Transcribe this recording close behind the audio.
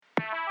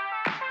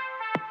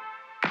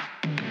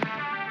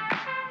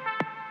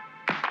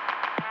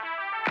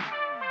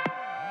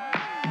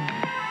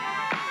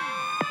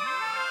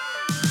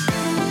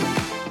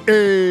Hey,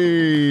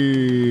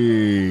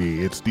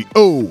 it's the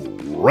O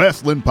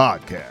Wrestling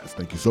Podcast.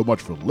 Thank you so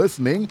much for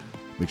listening.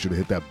 Make sure to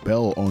hit that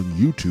bell on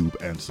YouTube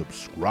and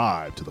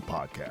subscribe to the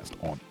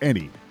podcast on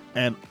any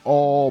and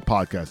all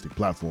podcasting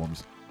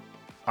platforms.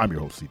 I'm your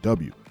host,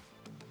 CW.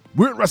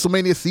 We're at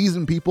WrestleMania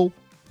season, people.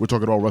 We're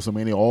talking about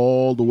WrestleMania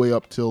all the way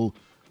up till,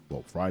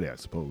 well, Friday, I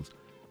suppose.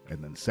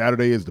 And then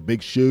Saturday is the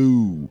big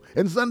show.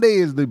 And Sunday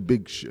is the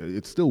big show.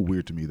 It's still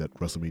weird to me that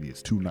WrestleMania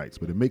is 2 nights,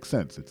 but it makes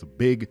sense. It's a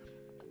big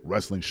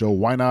wrestling show.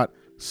 Why not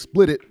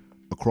split it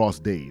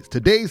across days?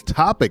 Today's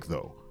topic,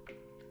 though,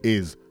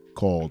 is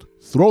called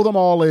Throw Them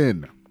All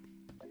In.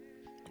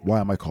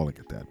 Why am I calling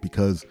it that?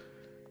 Because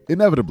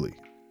inevitably,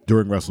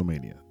 during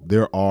WrestleMania,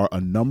 there are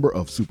a number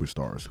of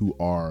superstars who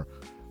are,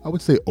 I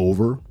would say,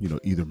 over,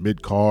 either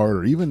mid-card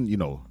or even,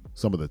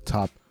 some of the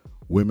top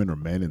women or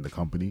men in the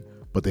company,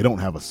 but they don't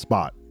have a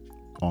spot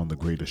on the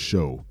greatest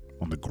show,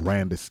 on the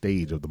grandest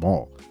stage of them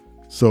all.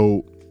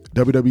 So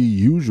WWE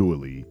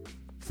usually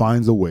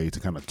finds a way to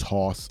kind of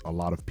toss a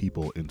lot of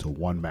people into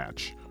one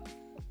match.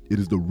 It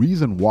is the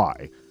reason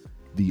why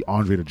the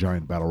Andre the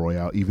Giant Battle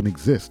Royale even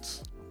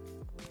exists.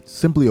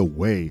 Simply a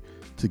way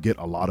to get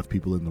a lot of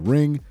people in the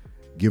ring,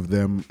 give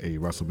them a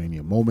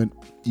WrestleMania moment,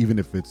 even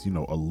if it's, a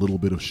little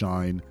bit of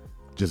shine,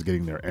 just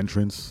getting their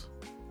entrance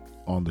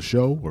on the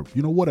show or,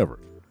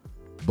 whatever.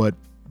 But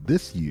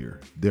this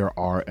year, there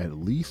are at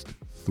least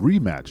 3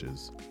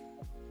 matches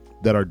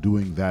that are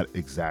doing that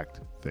exact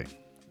thing.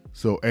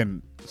 So,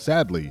 and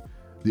sadly,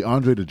 the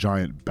Andre the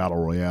Giant Battle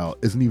Royale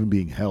isn't even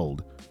being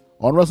held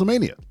on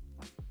WrestleMania.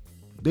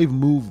 They've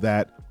moved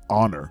that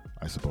honor,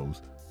 I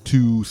suppose,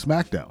 to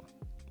SmackDown.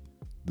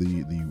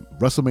 The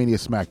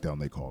WrestleMania SmackDown,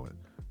 they call it,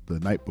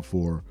 the night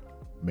before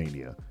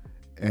Mania.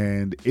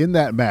 And in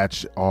that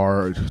match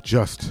are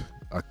just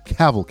a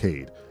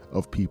cavalcade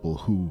of people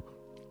who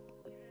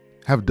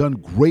have done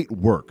great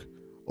work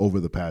over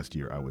the past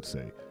year, I would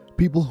say.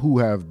 People who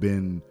have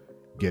been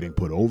getting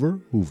put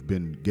over, who've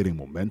been getting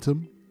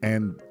momentum,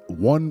 and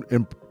one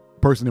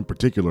person in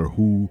particular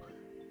who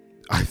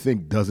I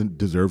think doesn't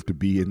deserve to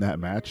be in that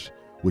match,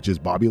 which is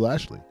Bobby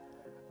Lashley.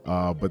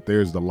 But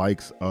there's the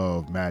likes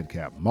of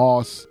Madcap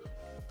Moss,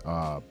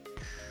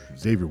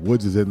 Xavier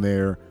Woods is in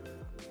there.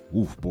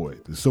 Oof, boy,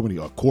 there's so many.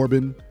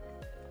 Corbin,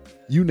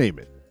 you name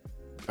it.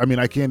 I mean,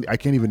 I can't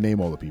even name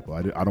all the people.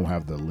 I don't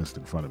have the list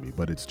in front of me,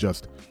 but it's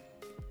just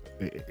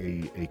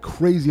a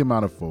crazy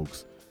amount of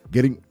folks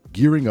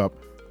gearing up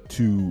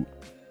to,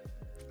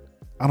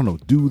 I don't know,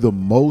 do the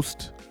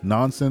most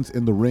nonsense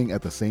in the ring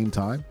at the same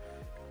time.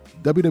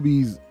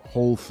 WWE's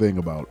whole thing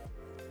about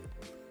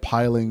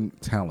piling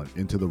talent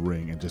into the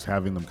ring and just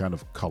having them kind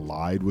of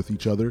collide with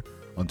each other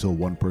until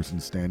one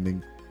person's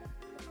standing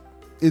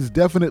is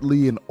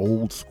definitely an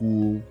old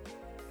school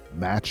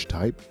match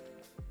type.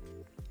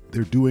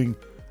 They're doing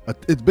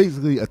it's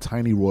basically a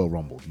tiny Royal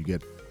Rumble. You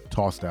get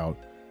tossed out,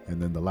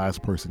 and then the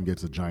last person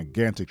gets a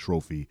gigantic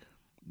trophy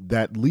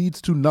that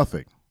leads to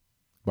nothing,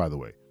 by the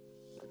way.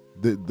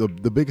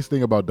 The biggest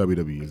thing about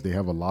WWE is they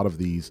have a lot of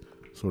these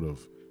sort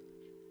of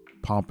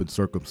pomp and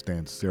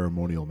circumstance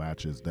ceremonial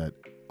matches that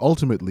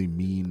ultimately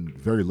mean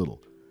very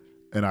little.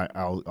 And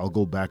I'll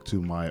go back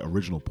to my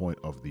original point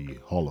of the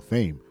Hall of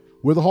Fame,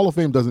 where the Hall of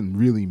Fame doesn't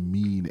really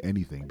mean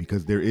anything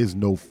because there is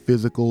no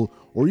physical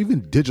or even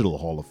digital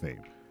Hall of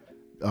Fame.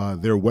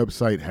 Their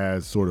website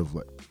has sort of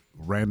like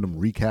random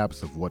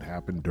recaps of what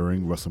happened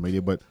during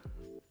WrestleMania, but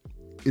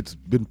it's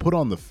been put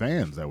on the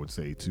fans, I would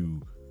say,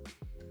 to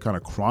kind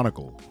of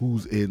chronicle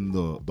who's in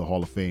the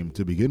Hall of Fame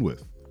to begin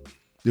with.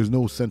 There's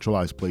no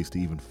centralized place to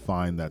even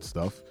find that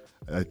stuff.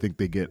 I think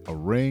they get a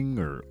ring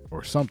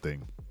or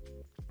something,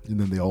 and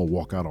then they all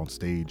walk out on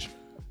stage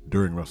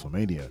during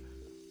WrestleMania.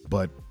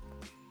 But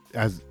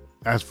as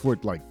for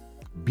it like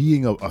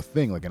being a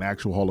thing, like an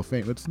actual Hall of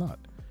Fame, it's not.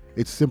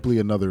 It's simply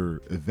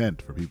another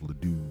event for people to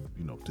do,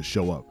 to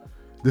show up.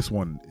 This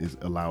one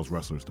allows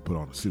wrestlers to put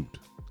on a suit.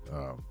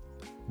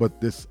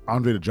 But this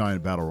Andre the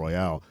Giant Battle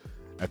Royale,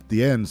 at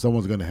the end,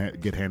 someone's going to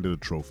get handed a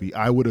trophy.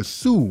 I would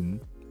assume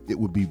it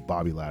would be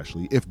Bobby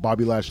Lashley. If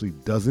Bobby Lashley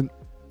doesn't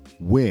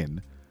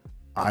win,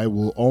 I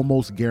will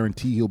almost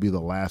guarantee he'll be the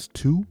last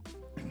 2.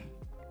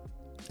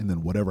 And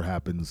then whatever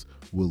happens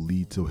will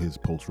lead to his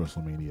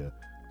post-WrestleMania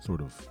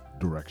sort of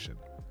direction.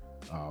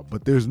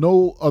 But there's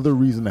no other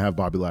reason to have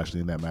Bobby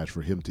Lashley in that match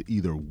for him to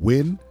either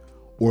win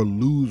or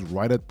lose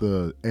right at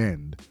the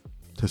end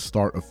to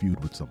start a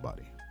feud with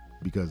somebody.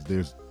 Because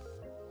there's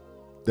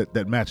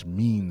that match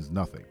means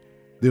nothing.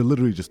 They're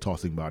literally just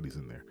tossing bodies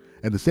in there.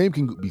 And the same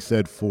can be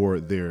said for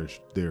their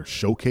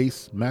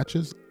showcase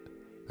matches.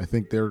 I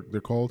think they're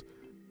called.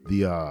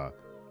 The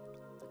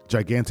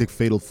gigantic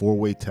fatal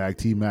 4-way tag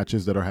team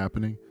matches that are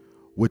happening,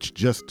 which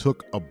just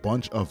took a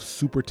bunch of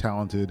super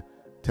talented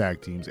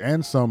tag teams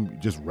and some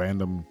just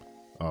random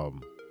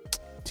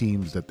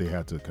teams that they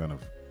had to kind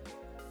of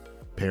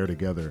pair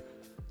together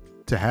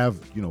to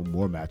have,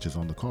 more matches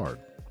on the card.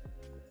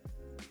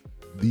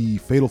 The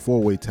fatal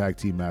 4-way tag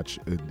team match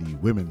in the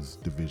women's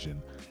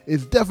division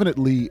is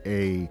definitely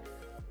a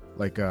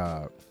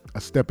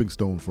stepping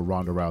stone for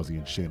Ronda Rousey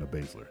and Shayna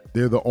Baszler.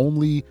 They're the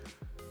only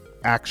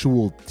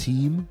actual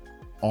team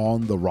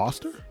on the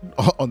roster,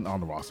 on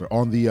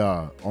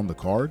the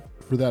card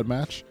for that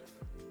match.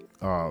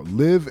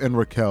 Liv and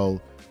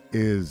Raquel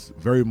is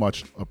very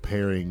much a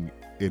pairing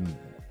in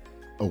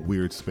a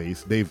weird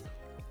space. They've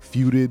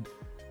feuded,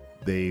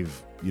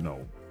 they've,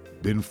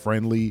 been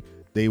friendly.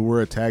 They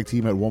were a tag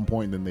team at one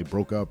point and then they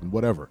broke up and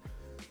whatever.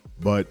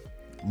 But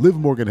Liv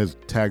Morgan has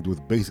tagged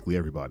with basically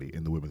everybody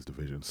in the women's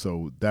division,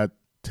 so that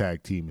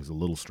tag team is a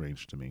little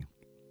strange to me.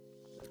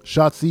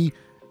 Shotzi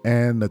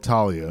and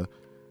Natalya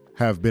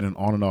have been an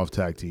on and off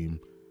tag team,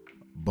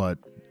 but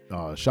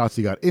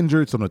Shotzi got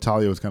injured, so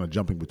Natalya was kind of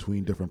jumping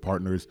between different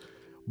partners.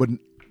 But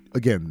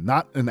again,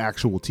 not an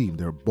actual team.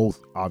 They're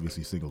both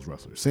obviously singles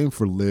wrestlers. Same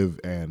for Liv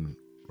and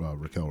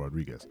Raquel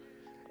Rodriguez.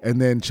 And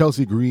then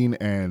Chelsea Green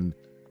and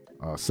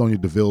Sonya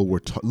Deville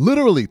were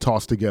literally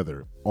tossed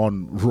together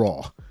on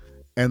Raw,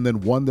 and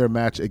then won their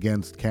match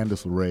against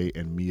Candice LeRae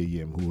and Mia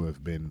Yim, who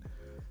have been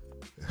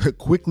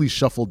quickly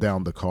shuffled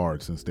down the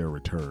card since their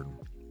return.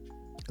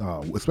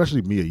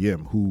 Especially Mia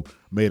Yim, who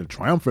made a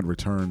triumphant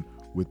return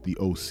with the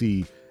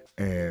OC,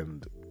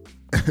 and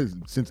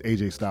since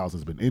AJ Styles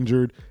has been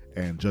injured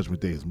and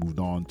Judgment Day has moved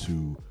on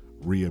to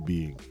Rhea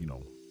being,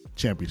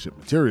 championship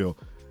material,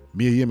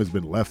 Mia Yim has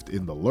been left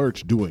in the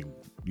lurch doing,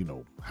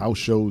 house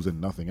shows and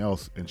nothing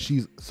else, and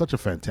she's such a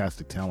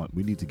fantastic talent.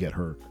 We need to get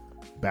her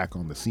back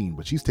on the scene,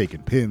 but she's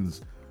taking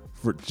pins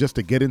for just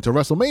to get into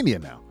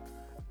WrestleMania now.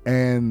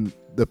 And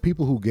the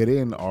people who get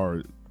in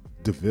are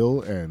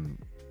Deville and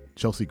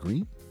Chelsea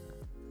Green.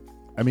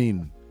 I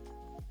mean,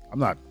 I'm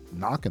not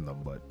knocking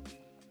them, but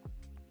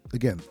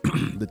again,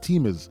 the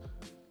team is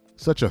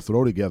such a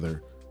throw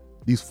together.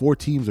 These four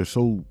teams are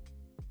so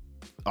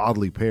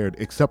oddly paired,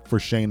 except for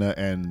Shayna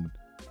and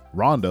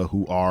Ronda,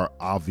 who are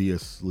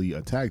obviously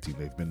a tag team.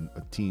 They've been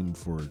a team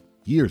for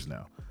years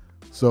now.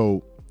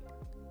 So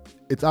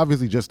it's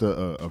obviously just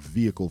a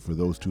vehicle for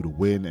those two to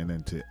win and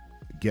then to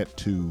get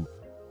to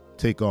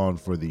take on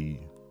for the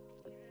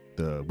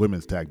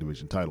women's tag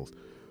division titles.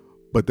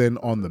 But then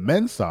on the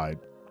men's side,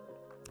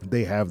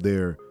 they have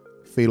their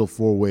fatal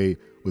four-way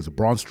with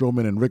Braun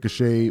Strowman and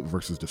Ricochet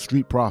versus the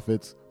Street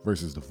Profits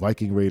versus the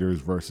Viking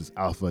Raiders versus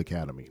Alpha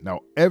Academy.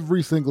 Now,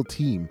 every single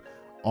team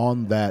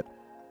on that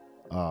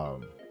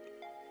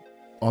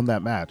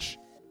match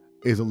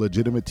is a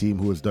legitimate team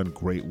who has done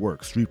great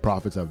work. Street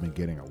Profits have been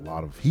getting a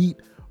lot of heat.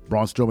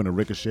 Braun Strowman and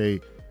Ricochet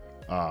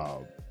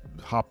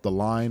hopped the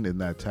line in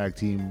that tag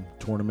team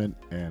tournament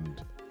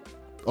and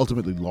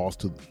ultimately lost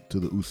to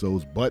the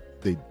Usos,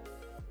 but they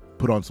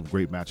put on some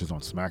great matches on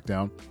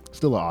SmackDown.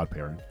 Still an odd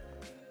pairing.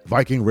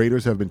 Viking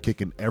Raiders have been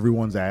kicking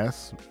everyone's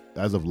ass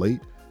as of late,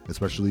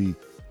 especially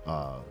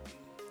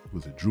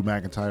was it Drew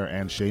McIntyre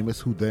and Sheamus,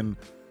 who then,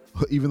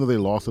 even though they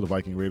lost to the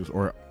Viking Raiders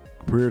or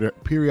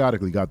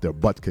periodically got their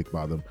butt kicked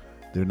by them,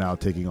 they're now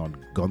taking on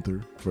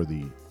Gunther for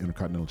the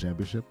Intercontinental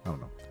Championship. I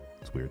don't know.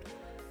 It's weird.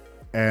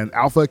 And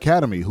Alpha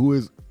Academy, who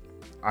is,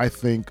 I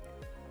think,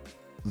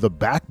 the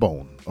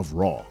backbone of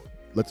Raw.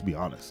 Let's be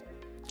honest.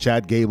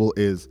 Chad Gable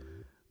is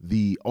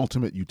the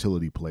ultimate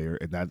utility player,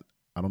 and that,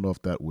 I don't know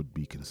if that would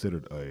be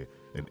considered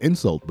an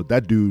insult, but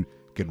that dude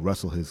can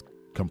wrestle his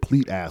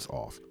complete ass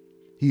off.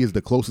 He is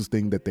the closest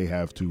thing that they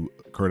have to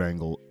Kurt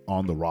Angle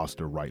on the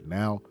roster right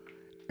now,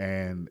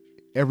 and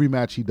every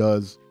match he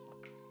does,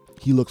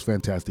 he looks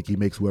fantastic. He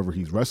makes whoever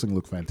he's wrestling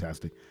look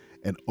fantastic.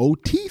 And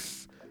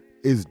Otis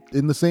is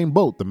in the same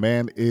boat. The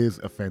man is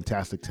a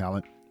fantastic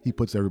talent. He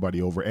puts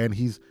everybody over, and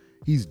he's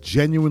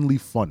genuinely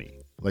funny.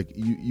 Like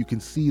you can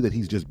see that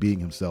he's just being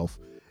himself,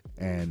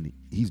 and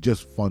he's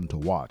just fun to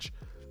watch.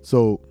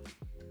 So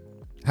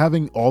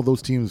having all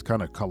those teams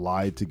kind of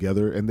collide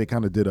together, and they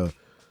kind of did a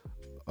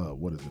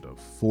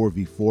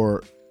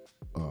 4v4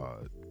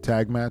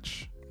 tag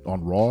match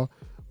on Raw,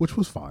 which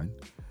was fine.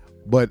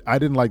 But I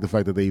didn't like the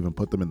fact that they even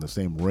put them in the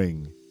same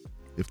ring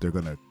if they're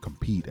going to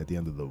compete at the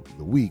end of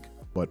the week.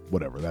 But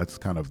whatever, that's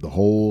kind of the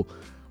whole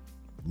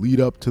lead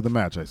up to the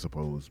match, I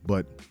suppose.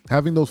 But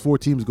having those four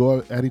teams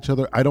go at each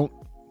other, I don't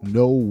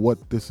know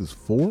what this is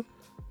for,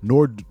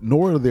 nor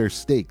are there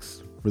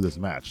stakes for this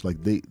match.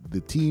 Like the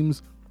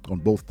teams on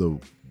both the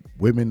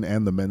women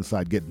and the men's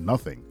side get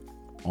nothing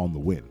on the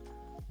win,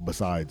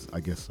 besides, I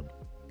guess,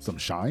 some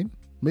shine,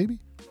 maybe.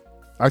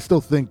 I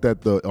still think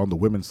that on the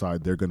women's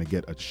side, they're going to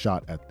get a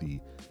shot at the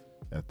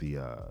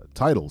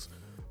titles.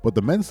 But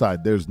the men's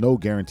side, there's no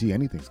guarantee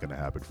anything's going to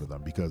happen for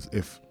them, because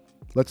if,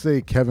 let's say,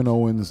 Kevin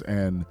Owens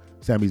and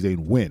Sami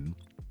Zayn win,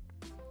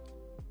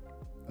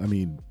 I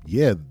mean,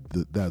 yeah,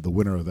 the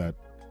winner of that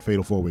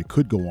Fatal 4-Way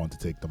could go on to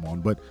take them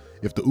on. But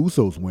if the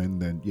Usos win,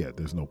 then yeah,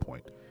 there's no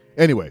point.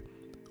 Anyway,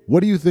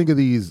 what do you think of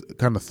these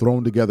kind of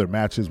thrown together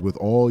matches with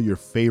all your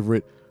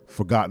favorite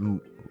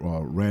forgotten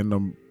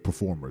random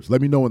performers?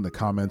 Let me know in the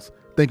comments.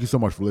 Thank you so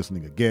much for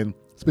listening again.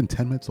 It's been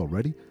 10 minutes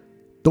already.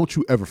 Don't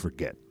you ever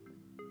forget.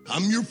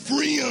 I'm your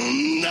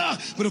friend,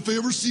 but if I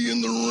ever see you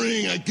in the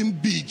ring, I can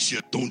beat you.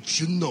 Don't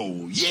you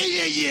know? Yeah,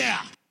 yeah,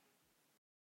 yeah.